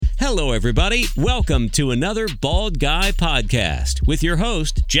Hello, everybody. Welcome to another Bald Guy podcast with your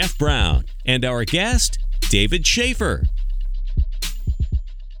host, Jeff Brown, and our guest, David Schaefer.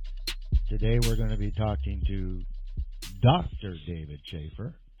 Today we're going to be talking to Dr. David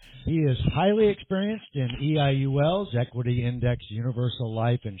Schaefer. He is highly experienced in EIULs, Equity Index Universal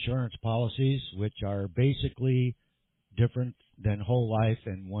Life Insurance policies, which are basically different than whole life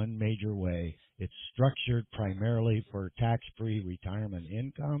in one major way. It's structured primarily for tax-free retirement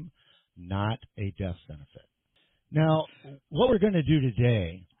income, not a death benefit. Now, what we're going to do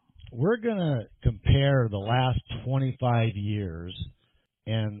today, we're going to compare the last 25 years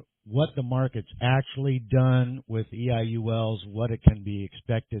and what the market's actually done with EIULs, what it can be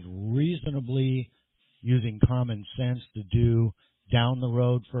expected reasonably using common sense to do down the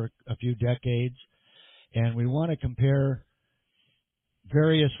road for a few decades. And we want to compare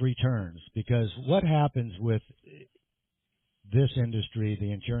various returns, because what happens with this industry,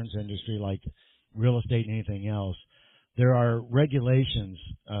 the insurance industry, like real estate and anything else, there are regulations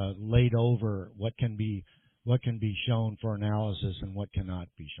laid over what can be shown for analysis and what cannot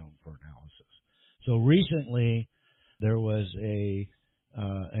be shown for analysis. So recently there was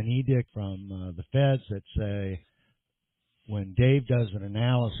an edict from the feds that say when Dave does an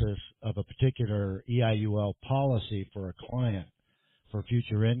analysis of a particular EIUL policy for a client for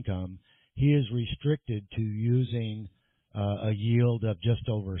future income, he is restricted to using a yield of just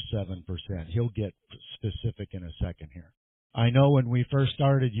over 7%. He'll get specific in a second here. I know when we first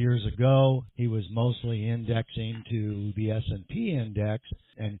started years ago, he was mostly indexing to the S&P index,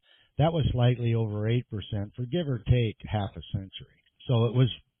 and that was slightly over 8% for give or take half a century. So it was,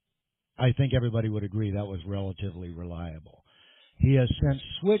 I think everybody would agree, that was relatively reliable. He has since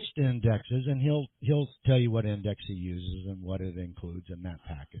switched indexes, and he'll tell you what index he uses and what it includes in that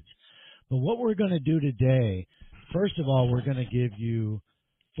package. But what we're going to do today, first of all, we're going to give you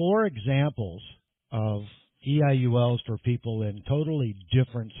 4 examples of EIULs for people in totally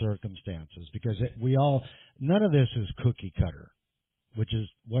different circumstances, because none of this is cookie cutter, which is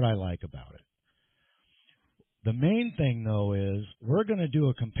what I like about it. The main thing, though, is we're going to do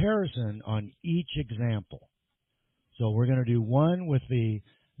a comparison on each example. So we're going to do one with the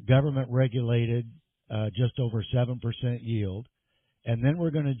government-regulated just over 7% yield, and then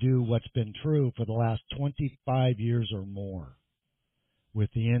we're going to do what's been true for the last 25 years or more with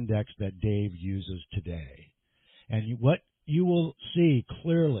the index that Dave uses today. And what you will see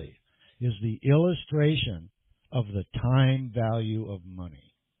clearly is the illustration of the time value of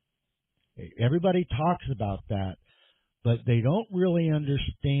money. Everybody talks about that, but they don't really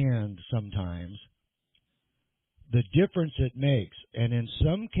understand sometimes the difference it makes. And in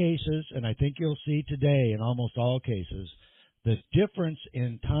some cases, and I think you'll see today in almost all cases, the difference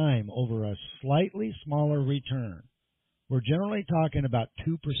in time over a slightly smaller return. We're generally talking about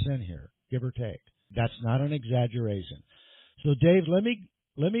 2% here, give or take. That's not an exaggeration. So Dave, let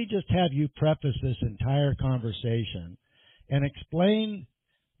me just have you preface this entire conversation and explain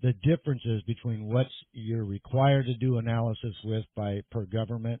the differences between what you're required to do analysis with per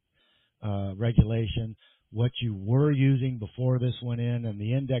government regulation, what you were using before this went in, and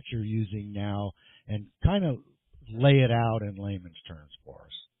the index you're using now, and kind of lay it out in layman's terms for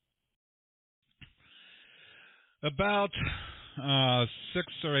us. About 6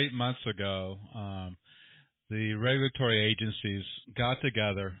 or 8 months ago, the regulatory agencies got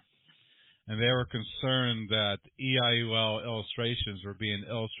together, and they were concerned that EIUL illustrations were being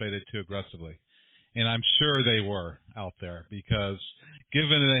illustrated too aggressively. And I'm sure they were out there, because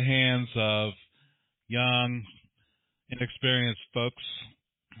given in the hands of young, inexperienced folks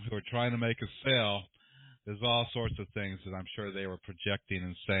who are trying to make a sale, there's all sorts of things that I'm sure they were projecting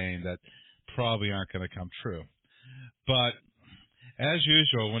and saying that probably aren't going to come true. But as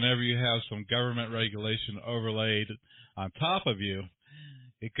usual, whenever you have some government regulation overlaid on top of you,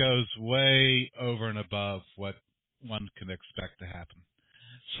 it goes way over and above what one can expect to happen.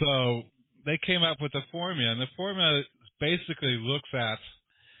 So they came up with a formula, and the formula basically looks at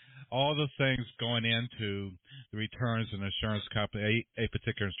all the things going into the returns an insurance company, a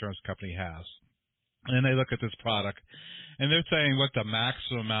particular insurance company has. And then they look at this product, and they're saying what the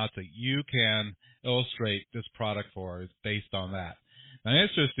maximum amount that you can illustrate this product for is based on that. Now,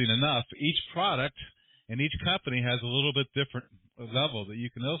 interesting enough, each product and each company has a little bit different level that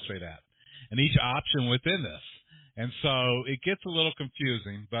you can illustrate at, and each option within this. And so it gets a little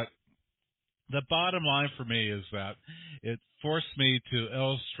confusing, but the bottom line for me is that it forced me to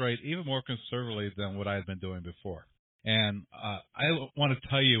illustrate even more conservatively than what I had been doing before. And I want to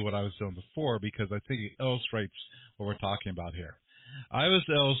tell you what I was doing before, because I think it illustrates what we're talking about here. I was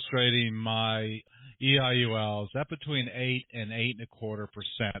illustrating my EIULs at between 8 and 8.25%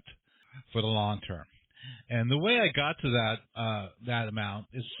 for the long term. And the way I got to that amount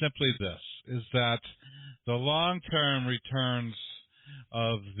is simply this, is that the long-term returns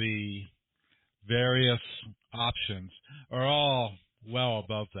of the various options are all well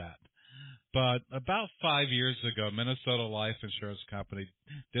above that. But about 5 years ago, Minnesota Life Insurance Company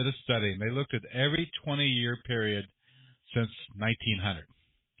did a study, and they looked at every 20-year period since 1900.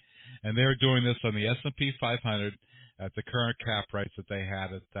 And they were doing this on the S&P 500 at the current cap rates that they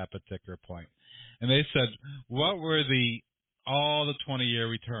had at that particular point. And they said, what were all the 20-year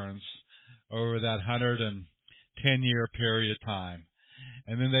returns over that 110-year period of time?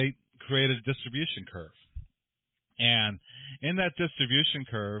 And then they created a distribution curve. And in that distribution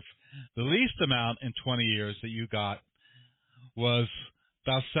curve, the least amount in 20 years that you got was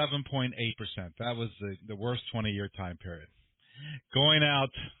about 7.8%. That was the worst 20-year time period. Going out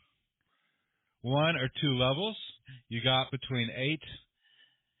 1 or 2 levels, you got between 8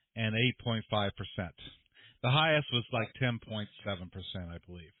 and 8.5%. The highest was like 10.7%, I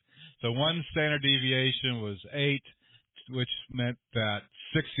believe. So one standard deviation was 8, which meant that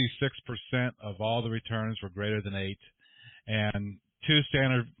 66% of all the returns were greater than 8, and 2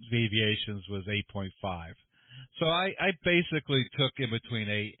 standard deviations was 8.5. So I basically took in between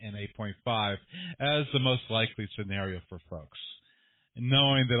 8 and 8.5 as the most likely scenario for folks,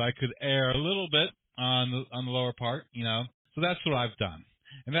 knowing that I could err a little bit on the lower part, So that's what I've done.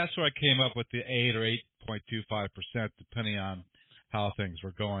 And that's where I came up with the 8 or 8.25%, depending on how things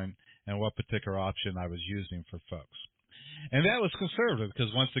were going and what particular option I was using for folks. And that was conservative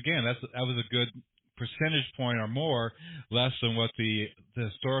because, once again, that was a good percentage point or more less than what the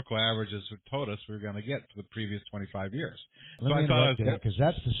historical averages told us we were going to get for the previous 25 years. Let me interrupt you, because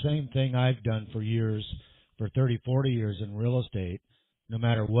that's the same thing I've done for years, for 30, 40 years in real estate. No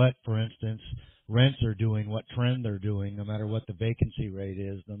matter what, for instance, rents are doing, what trend they're doing, no matter what the vacancy rate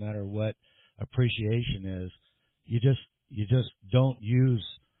is, no matter what appreciation is, you just don't use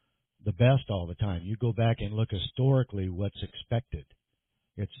the best all the time. You go back and look historically what's expected.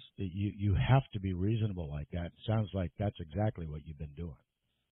 You have to be reasonable like that. It sounds like that's exactly what you've been doing.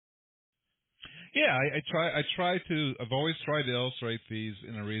 Yeah, I've always tried to illustrate these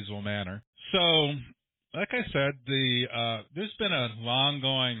in a reasonable manner. So, like I said, there's been a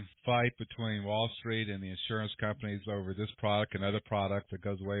long-going fight between Wall Street and the insurance companies over this product and other product that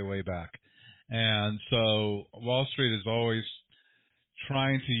goes way, way back. And so Wall Street is always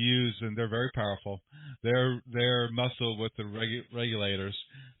trying to use, and they're very powerful, their muscle with the regulators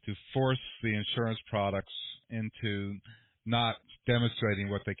to force the insurance products into not demonstrating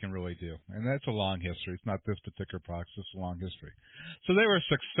what they can really do. And that's a long history. It's not this particular product, it's just a long history. So they were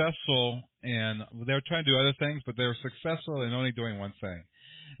successful they were trying to do other things, but they were successful in only doing one thing.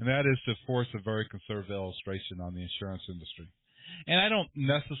 And that is to force a very conservative illustration on the insurance industry. And I don't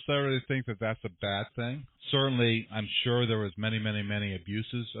necessarily think that that's a bad thing. Certainly, I'm sure there was many, many, many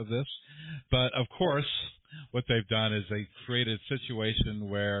abuses of this. But, of course, what they've done is they created a situation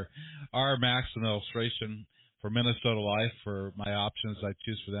where our maximum illustration for Minnesota Life, for my options I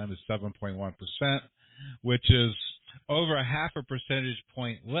choose for them, is 7.1%, which is over a half a percentage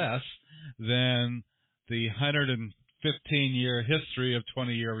point less than the 115-year history of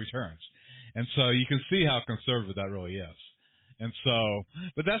 20-year returns. And so you can see how conservative that really is. And so,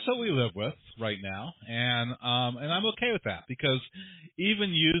 but that's what we live with right now, and I'm okay with that, because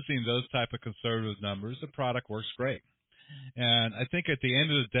even using those type of conservative numbers, the product works great. And I think at the end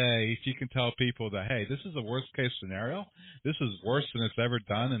of the day, if you can tell people that, hey, this is a worst case scenario, this is worse than it's ever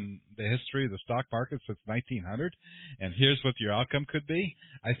done in the history of the stock market since 1900, and here's what your outcome could be,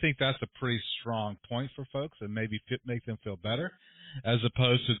 I think that's a pretty strong point for folks, and maybe make them feel better, as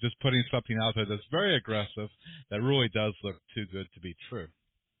opposed to just putting something out there that's very aggressive that really does look too good to be true.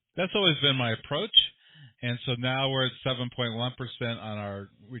 That's always been my approach. And so now we're at 7.1% on our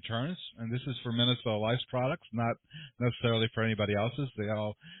returns, and this is for Minnesota Life's products, not necessarily for anybody else's. They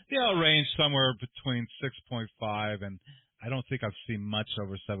all range somewhere between 6.5 and I don't think I've seen much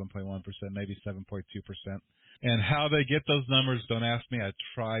over 7.1%, maybe 7.2%. And how they get those numbers, don't ask me. I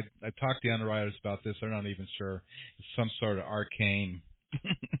talked to the underwriters about this. They're not even sure. It's some sort of arcane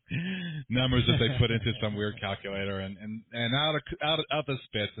numbers that they put into some weird calculator and out the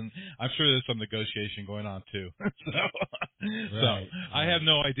spits, and I'm sure there's some negotiation going on too. So I have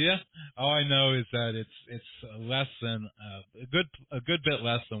no idea. All I know is that it's less than a good bit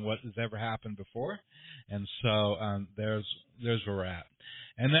less than what has ever happened before, and so there's where we're at.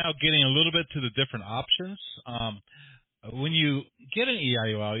 And now getting a little bit to the different options. When you get an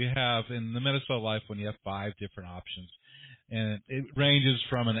EIUL, you have in the Minnesota Life one, you have 5 different options. And it ranges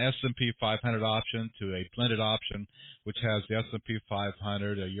from an S&P 500 option to a blended option, which has the S&P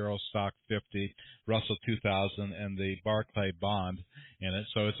 500, a Euro Stock 50, Russell 2000, and the Barclay Bond in it.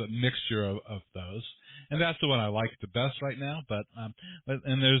 So it's a mixture of those. And that's the one I like the best right now. But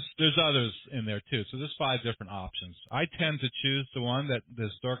there's others in there too. So there's 5 different options. I tend to choose the one that the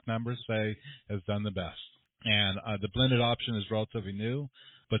historic numbers say has done the best. And the blended option is relatively new,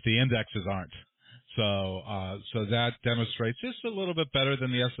 but the indexes aren't. So that demonstrates just a little bit better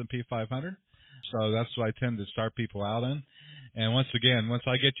than the S&P 500. So that's what I tend to start people out in. And once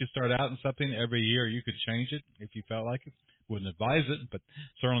I get you started out in something, every year you could change it if you felt like it. Wouldn't advise it, but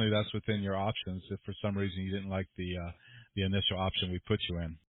certainly that's within your options if for some reason you didn't like the initial option we put you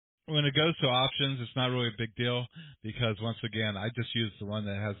in. When it goes to options, it's not really a big deal because once again, I just use the one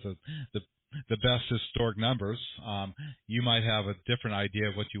that has the best historic numbers. You might have a different idea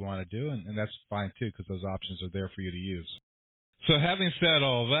of what you want to do, and that's fine too because those options are there for you to use. So having said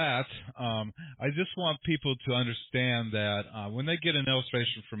all that, I just want people to understand that when they get an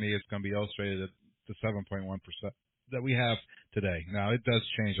illustration from me, it's going to be illustrated at the 7.1% that we have today. Now, it does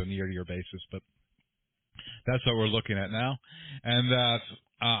change on a year-to-year basis, but that's what we're looking at now. And that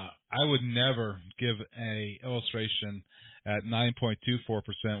I would never give a illustration at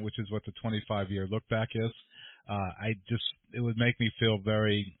 9.24%, which is what the 25-year look back is. It would make me feel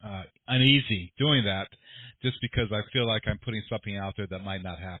very uneasy doing that just because I feel like I'm putting something out there that might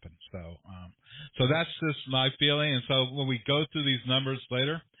not happen. So that's just my feeling. And so when we go through these numbers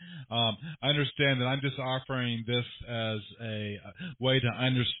later, I understand that I'm just offering this as a way to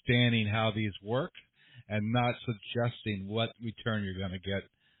understanding how these work and not suggesting what return you're going to get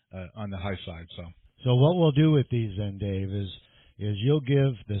on the high side. So what we'll do with these then, Dave, is you'll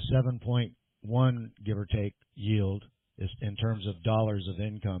give the 7.1 give or take yield in terms of dollars of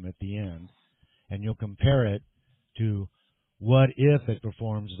income at the end, and you'll compare it to what if it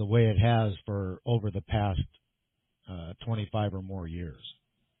performs the way it has for over the past 25 or more years.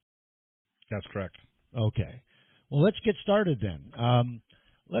 That's correct. Okay. Well, let's get started then.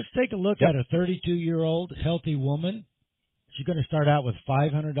 Let's take a look at a 32-year-old healthy woman. She's going to start out with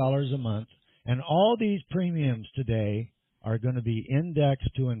 $500 a month, and all these premiums today are going to be indexed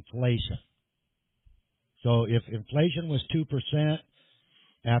to inflation. So if inflation was 2%,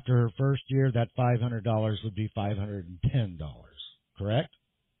 after her first year, that $500 would be $510, correct?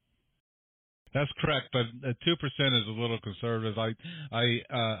 That's correct, but 2% is a little conservative. I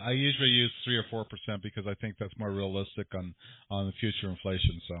usually use 3 or 4% because I think that's more realistic on the future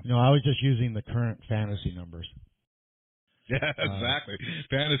inflation. So no, I was just using the current fantasy numbers. Yeah, exactly.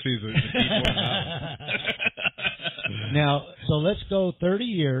 Fantasies are the key point now. Now, so let's go 30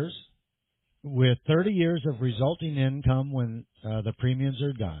 years with 30 years of resulting income when the premiums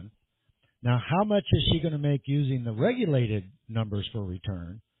are done. Now, how much is she going to make using the regulated numbers for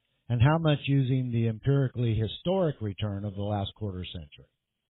return, and how much using the empirically historic return of the last quarter century?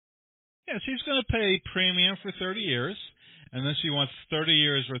 Yeah, she's going to pay premium for 30 years, and then she wants 30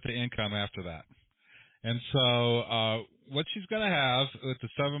 years worth of income after that. And so what she's going to have with the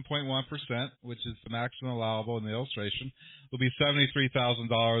 7.1%, which is the maximum allowable in the illustration, will be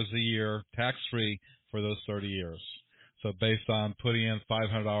 $73,000 a year tax-free for those 30 years. So based on putting in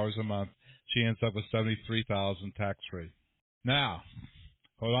 $500 a month, she ends up with $73,000 tax-free. Now,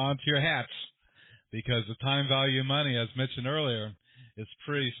 hold on to your hats, because the time value of money, as mentioned earlier, is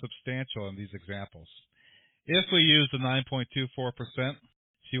pretty substantial in these examples. If we use the 9.24%,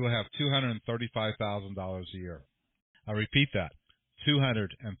 she will have $235,000 a year. I'll repeat that,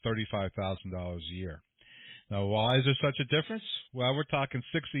 $235,000 a year. Now, why is there such a difference? Well, we're talking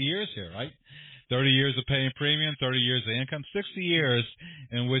 60 years here, right? 30 years of paying premium, 30 years of income, 60 years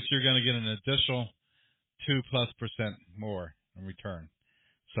in which you're going to get an additional 2+% more in return.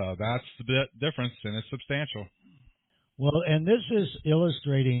 So that's the difference, and it's substantial. Well, and this is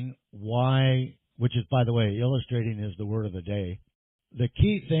illustrating why, which is, by the way, illustrating is the word of the day. The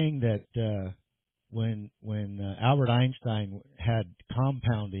key thing that when Albert Einstein had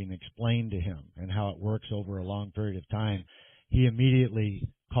compounding explained to him and how it works over a long period of time, he immediately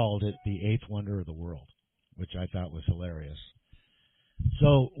called it the eighth wonder of the world, which I thought was hilarious.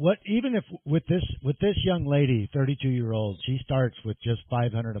 So even if with this young lady, 32-year-old, she starts with just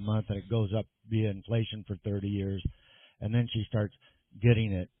 $500 a month and it goes up via inflation for 30 years, and then she starts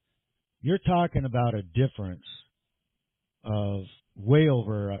getting it. You're talking about a difference of way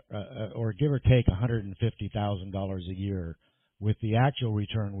over, or give or take, $150,000 a year with the actual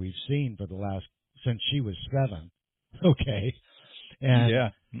return we've seen for the last, since she was 7. Okay. And, yeah.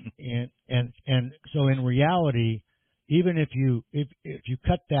 and so in reality, even if you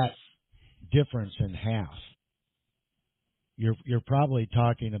cut that difference in half, you're probably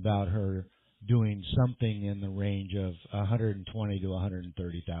talking about her doing something in the range of 120 to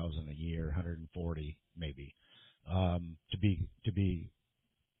 130,000 a year, 140 maybe, to be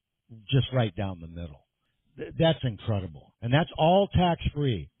just right down the middle. That's incredible, and that's all tax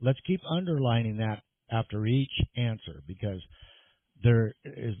free. Let's keep underlining that after each answer, because there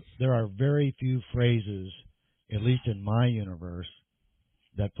are very few phrases, at least in my universe,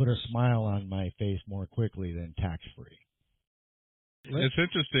 that put a smile on my face more quickly than tax free. It's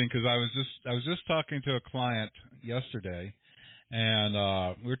interesting because I was just talking to a client yesterday, and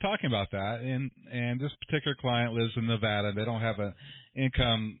we were talking about that. And this particular client lives in Nevada. They don't have an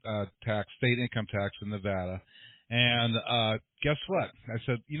income tax, state income tax in Nevada. And guess what? I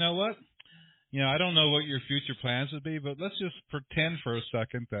said, you know what? I don't know what your future plans would be, but let's just pretend for a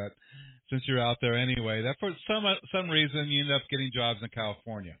second that since you're out there anyway, that for some reason you end up getting jobs in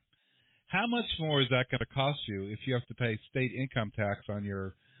California. How much more is that going to cost you if you have to pay state income tax on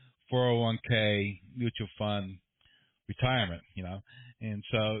your 401k mutual fund retirement, And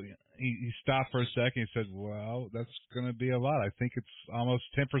so he stopped for a second. He said, well, that's going to be a lot. I think it's almost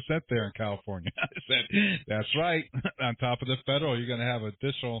 10% there in California. I said, that's right. On top of the federal, you're going to have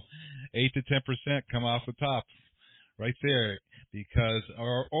additional 8 to 10% come off the top right there. Because,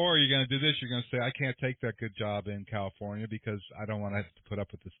 or you're going to do this, you're going to say, I can't take that good job in California because I don't want to have to put up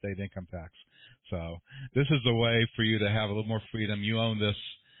with the state income tax. So this is a way for you to have a little more freedom. You own this.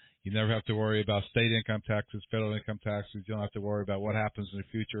 You never have to worry about state income taxes, federal income taxes. You don't have to worry about what happens in the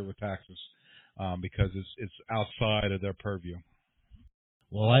future with taxes because it's outside of their purview.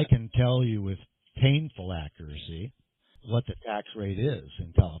 Well, I can tell you with painful accuracy what the tax rate is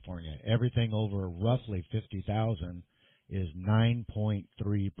in California. Everything over roughly 50,000 is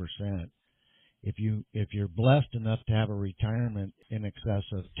 9.3%. If you're blessed enough to have a retirement in excess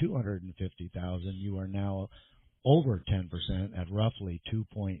of 250,000, you are now over 10% at roughly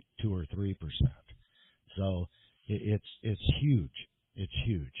 2.2 or 3%. So it's huge. It's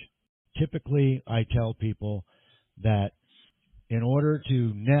huge. Typically, I tell people that in order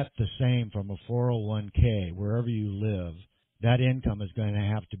to net the same from a 401k wherever you live, that income is going to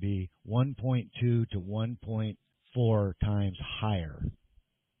have to be 1.2 to 1.4 times higher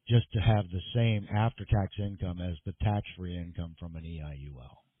just to have the same after-tax income as the tax-free income from an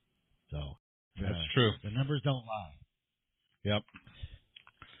EIUL. So that's true. The numbers don't lie. Yep.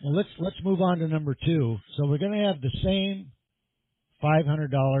 Well, let's move on to number 2. So we're going to have the same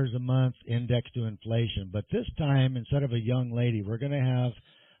 $500 a month indexed to inflation, but this time instead of a young lady, we're going to have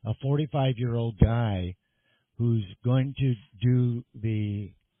a 45-year-old guy who's going to do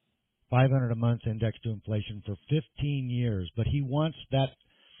the $500 a month indexed to inflation for 15 years, but he wants that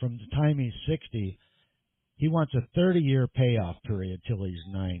from the time he's 60. He wants a 30-year payoff period till he's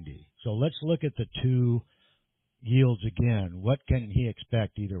 90. So let's look at the two yields again. What can he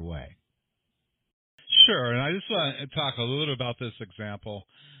expect either way? Sure, and I just want to talk a little bit about this example.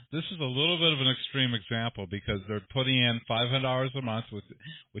 This is a little bit of an extreme example because they're putting in $500 a month,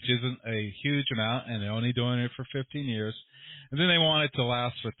 which isn't a huge amount, and they're only doing it for 15 years. And then they want it to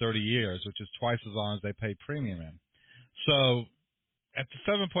last for 30 years, which is twice as long as they pay premium in. So at the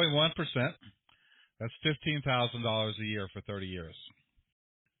 7.1%, that's $15,000 a year for 30 years.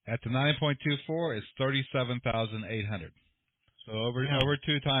 At the 9.24, it's $37,800. So over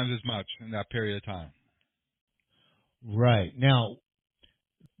 2 times as much in that period of time. Right. Now,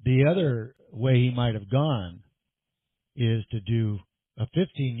 the other way he might have gone is to do a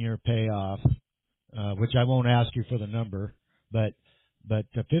 15-year payoff, which I won't ask you for the number, but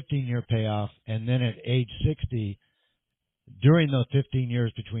a 15-year payoff, and then at age 60, during those 15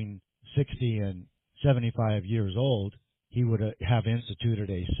 years between 60 and 75 years old, he would have instituted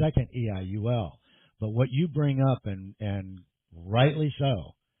a second EIUL. But what you bring up, and rightly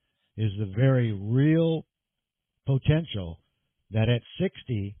so, is the very real potential that at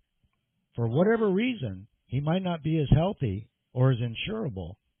 60, for whatever reason, he might not be as healthy or as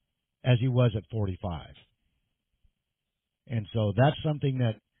insurable as he was at 45. And so that's something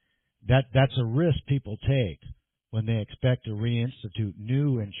that's a risk people take when they expect to reinstitute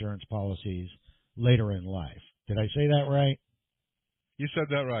new insurance policies later in life. Did I say that right? You said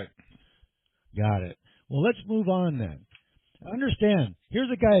that right. Got it. Well, let's move on then. Understand,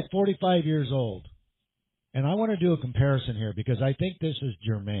 here's a guy at 45 years old, and I want to do a comparison here because I think this is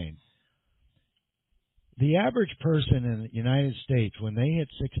germane. The average person in the United States, when they hit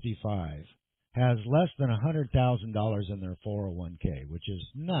 65, has less than $100,000 in their 401k, which is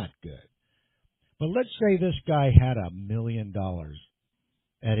not good. But let's say this guy had $1 million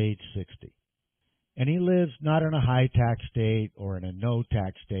at age 60. And he lives not in a high tax state or in a no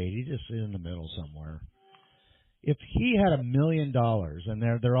tax state. He just is in the middle somewhere. if he had $1 million, and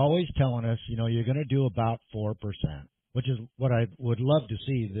they're always telling us, you're going to do about 4%, which is what I would love to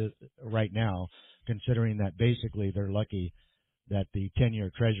see right now, considering that basically they're lucky that the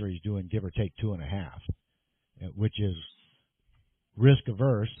 10-year Treasury is doing give or take 2.5, which is risk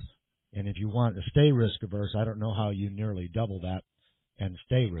averse. And if you want to stay risk averse, I don't know how you nearly double that and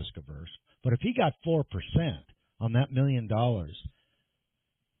stay risk averse. But if he got 4% on that $1 million,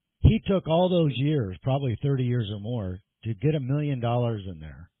 he took all those years, probably 30 years or more, to get $1 million in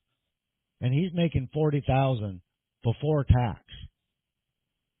there, and he's making $40,000 before tax.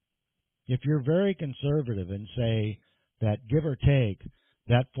 If you're very conservative and say that give or take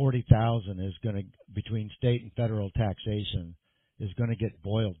that $40,000 is going to, between state and federal taxation, is going to get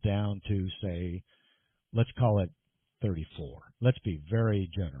boiled down to, say, let's call it 34. Let's be very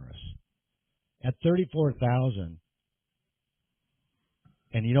generous. At 34,000,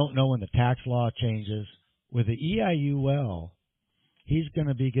 and you don't know when the tax law changes, with the EIUL, he's going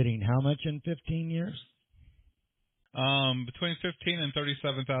to be getting how much in 15 years? Between 15 and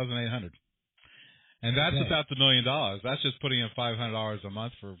 37,800, and that's without the $1 million. That's just putting in $500 a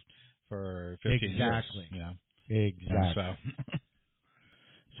month for 15 years. Exactly. Yeah. Exactly.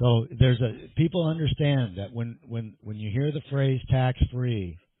 So people understand that when you hear the phrase tax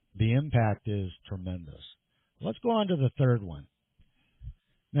free, the impact is tremendous. Let's go on to the third one.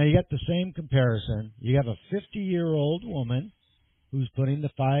 Now you got the same comparison. You have a 50-year-old woman who's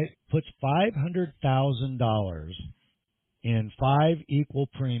puts $500,000 in 5 equal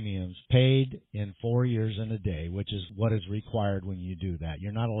premiums paid in 4 years and a day, which is what is required when you do that.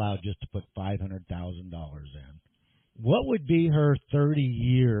 You're not allowed just to put $500,000 in. What would be her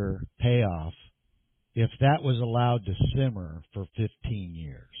 30-year payoff if that was allowed to simmer for 15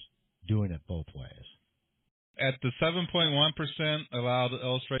 years, doing it both ways? At the 7.1% allowed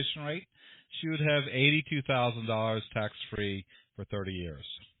illustration rate, she would have $82,000 tax-free for 30 years.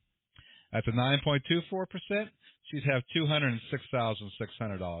 At the 9.24%, she'd have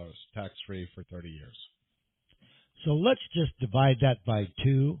 $206,600 tax-free for 30 years. So let's just divide that by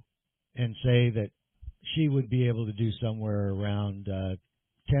 2 and say that she would be able to do somewhere around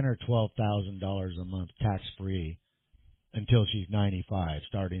 $10,000 or $12,000 a month tax-free until she's 95,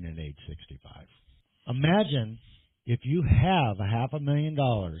 starting at age 65. Imagine if you have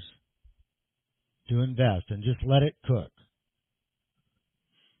 $500,000 to invest and just let it cook,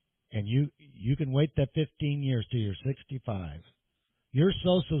 and you can wait that 15 years till you're 65. Your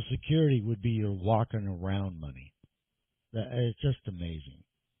Social Security would be your walking around money. It's just amazing.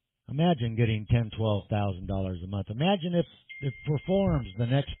 Imagine getting $10,000, $12,000 a month. Imagine if it performs the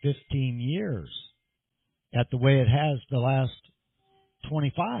next 15 years at the way it has the last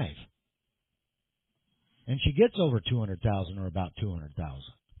 25. And she gets over 200,000 or about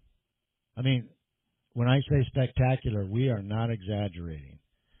 200,000. I mean, when I say spectacular, we are not exaggerating.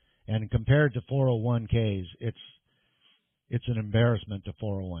 And compared to 401ks, it's an embarrassment to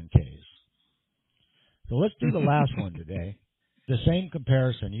 401ks. So let's do the last one today. The same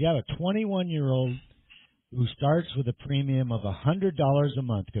comparison. You have a 21-year-old who starts with a premium of $100 a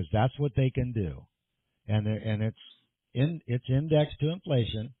month because that's what they can do, and it's indexed to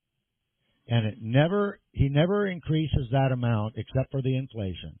inflation, and he never increases that amount except for the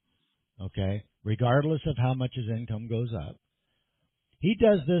inflation. Okay, regardless of how much his income goes up. He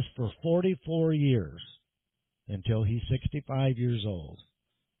does this for 44 years until he's 65 years old.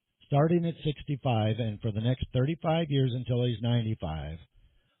 Starting at 65 and for the next 35 years until he's 95,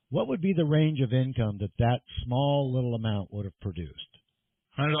 what would be the range of income that small little amount would have produced?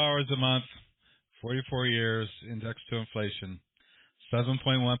 $100 a month, 44 years, indexed to inflation,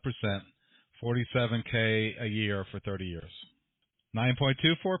 7.1%, $47K a year for 30 years.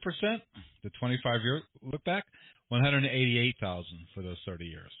 9.24%, the 25-year look back, $188,000 for those 30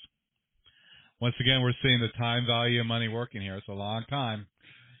 years. Once again, we're seeing the time value of money working here. It's a long time.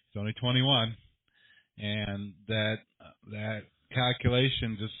 He's only 21, and that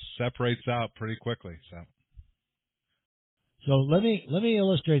calculation just separates out pretty quickly. So let me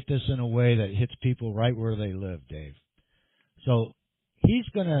illustrate this in a way that hits people right where they live, Dave. So he's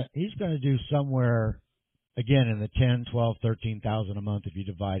gonna do somewhere again in the 10, 12, 13,000 a month if you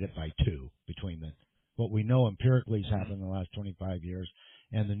divide it by 2 between what we know empirically has happened in the last 25 years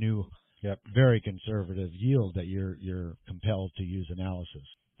and the new very conservative yield that you're compelled to use analysis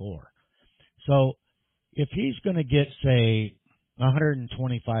for. So if he's going to get, say,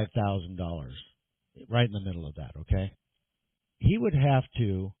 $125,000 right in the middle of that, okay, he would have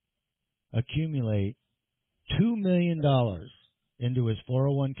to accumulate $2 million into his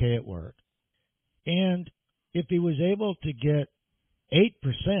 401k at work. And if he was able to get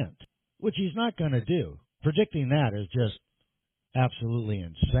 8%, which he's not going to do, predicting that is just absolutely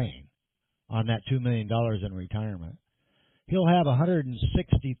insane on that $2 million in retirement. He'll have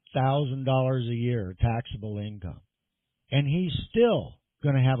 $160,000 a year taxable income. And he's still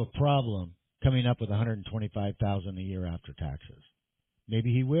going to have a problem coming up with $125,000 a year after taxes.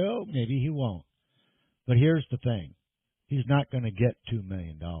 Maybe he will, maybe he won't. But here's the thing. He's not going to get $2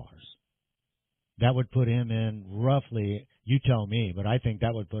 million. That would put him in roughly, you tell me, but I think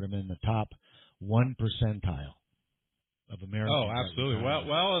that would put him in the top 1 percentile of Americans. Oh, absolutely.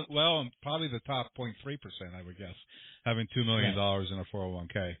 Well, probably the top 0.3%, I would guess, having $2 million in a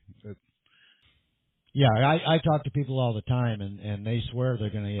 401k. Yeah, I talk to people all the time, and they swear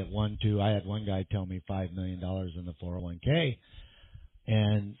they're going to get 1, 2. I had one guy tell me $5 million in the 401k,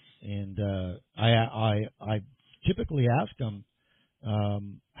 and I typically ask them,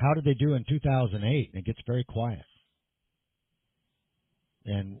 how did they do in 2008? And it gets very quiet.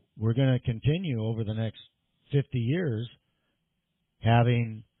 And we're going to continue over the next 50 years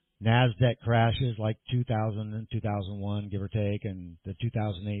having NASDAQ crashes like 2000 and 2001, give or take, and the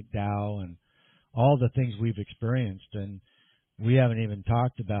 2008 Dow and all the things we've experienced. And we haven't even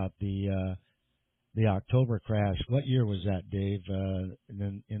talked about the October crash. What year was that, Dave?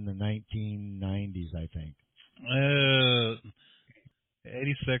 In the 1990s, I think.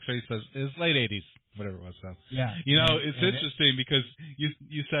 86, 87, it was late 80s, whatever it was. So. Yeah. You know, it's interesting because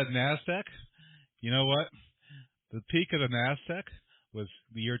you said NASDAQ. You know what? The peak of the NASDAQ was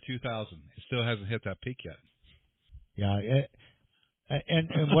the year 2000. It still hasn't hit that peak yet. Yeah.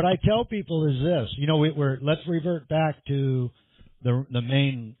 And what I tell people is this. You know, let's revert back to the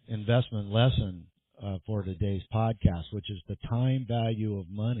main investment lesson for today's podcast, which is the time value of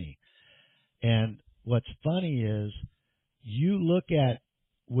money. And what's funny is you look at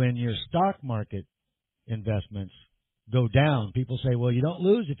when your stock market investments go down, people say, well, you don't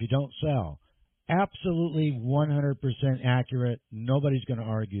lose if you don't sell. Absolutely 100% accurate. Nobody's going to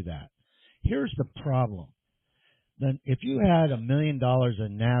argue that. Here's the problem. Then if you had $1 million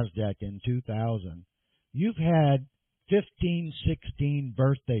in NASDAQ in 2000, you've had 15, 16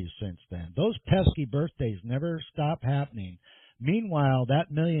 birthdays since then. Those pesky birthdays never stop happening. Meanwhile,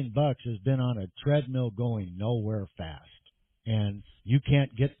 that $1 million has been on a treadmill going nowhere fast. And you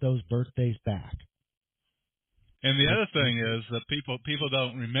can't get those birthdays back. And the other thing is that people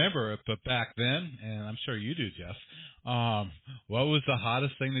don't remember it, but back then, and I'm sure you do, Jeff, what was the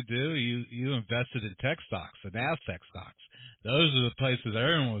hottest thing to do? You invested in tech stocks, the NASDAQ stocks. Those are the places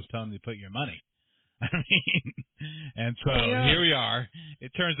everyone was telling you to put your money. I mean, and so here we are.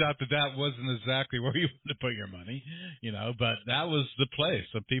 It turns out that wasn't exactly where you wanted to put your money, you know, but that was the place.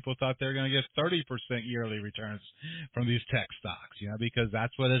 Some people thought they were going to get 30% yearly returns from these tech stocks, you know, because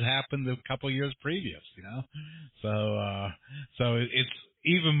that's what had happened a couple of years previous, you know. So it's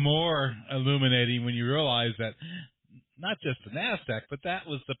even more illuminating when you realize that not just the NASDAQ, but that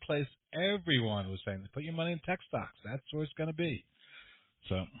was the place everyone was saying, put your money in tech stocks. That's where it's going to be.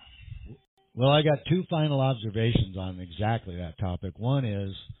 So. Well, I got two final observations on exactly that topic. One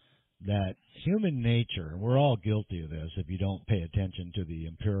is that human nature, and we're all guilty of this if you don't pay attention to the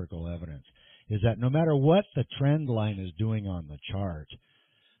empirical evidence, is that no matter what the trend line is doing on the chart,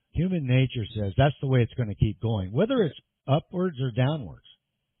 human nature says that's the way it's going to keep going, whether it's upwards or downwards.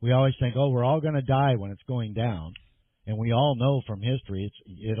 We always think, oh, we're all going to die when it's going down, and we all know from history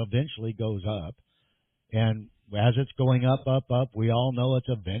it eventually goes up, and as it's going up, we all know it's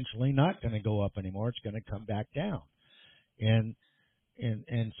eventually not going to go up anymore. It's going to come back down. And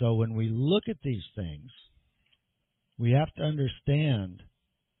so when we look at these things, we have to understand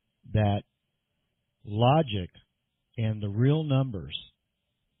that logic and the real numbers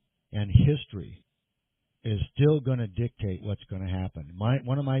and history is still going to dictate what's going to happen.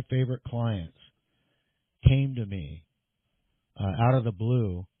 One of my favorite clients came to me out of the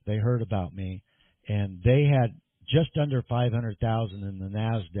blue. They heard about me. And they had just under 500,000 in the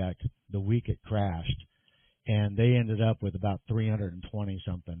NASDAQ the week it crashed, and they ended up with about 320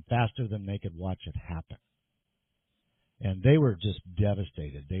 something, faster than they could watch it happen. And they were just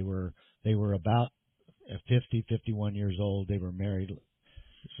devastated. They were about 50, 51 years old. They were married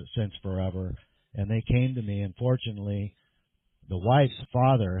since forever, and they came to me. And fortunately, the wife's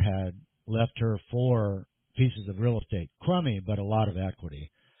father had left her 4 pieces of real estate, crummy but a lot of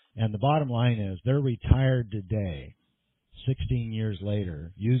equity. And the bottom line is they're retired today, 16 years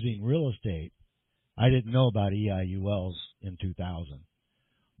later, using real estate. I didn't know about EIULs in 2000,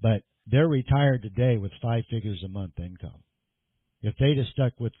 but they're retired today with 5 figures a month income. If they'd have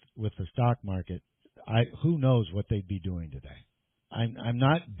stuck with the stock market, who knows what they'd be doing today. I'm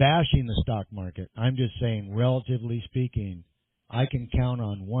not bashing the stock market. I'm just saying, relatively speaking, I can count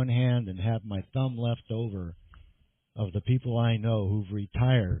on one hand and have my thumb left over of the people I know who've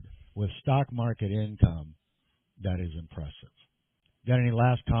retired with stock market income. That is impressive. Got any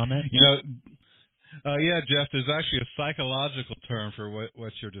last comments? Yeah, Jeff, there's actually a psychological term for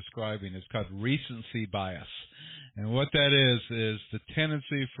what you're describing. It's called recency bias. And what that is the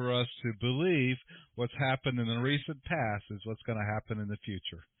tendency for us to believe what's happened in the recent past is what's going to happen in the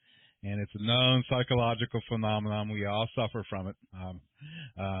future. And it's a known psychological phenomenon. We all suffer from it.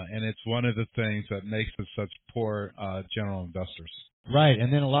 And it's one of the things that makes us such poor general investors. Right.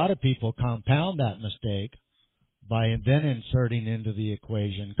 And then a lot of people compound that mistake by then inserting into the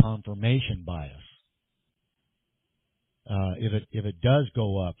equation confirmation bias. If it does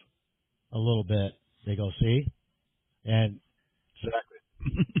go up a little bit, they go, see? And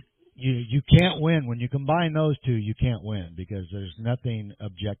exactly. You can't win. When you combine those two, you can't win because there's nothing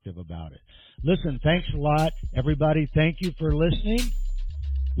objective about it. Listen, thanks a lot, everybody. Thank you for listening.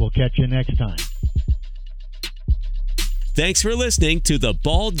 We'll catch you next time. Thanks for listening to the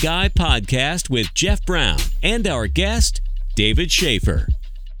Bald Guy Podcast with Jeff Brown and our guest, David Schaefer.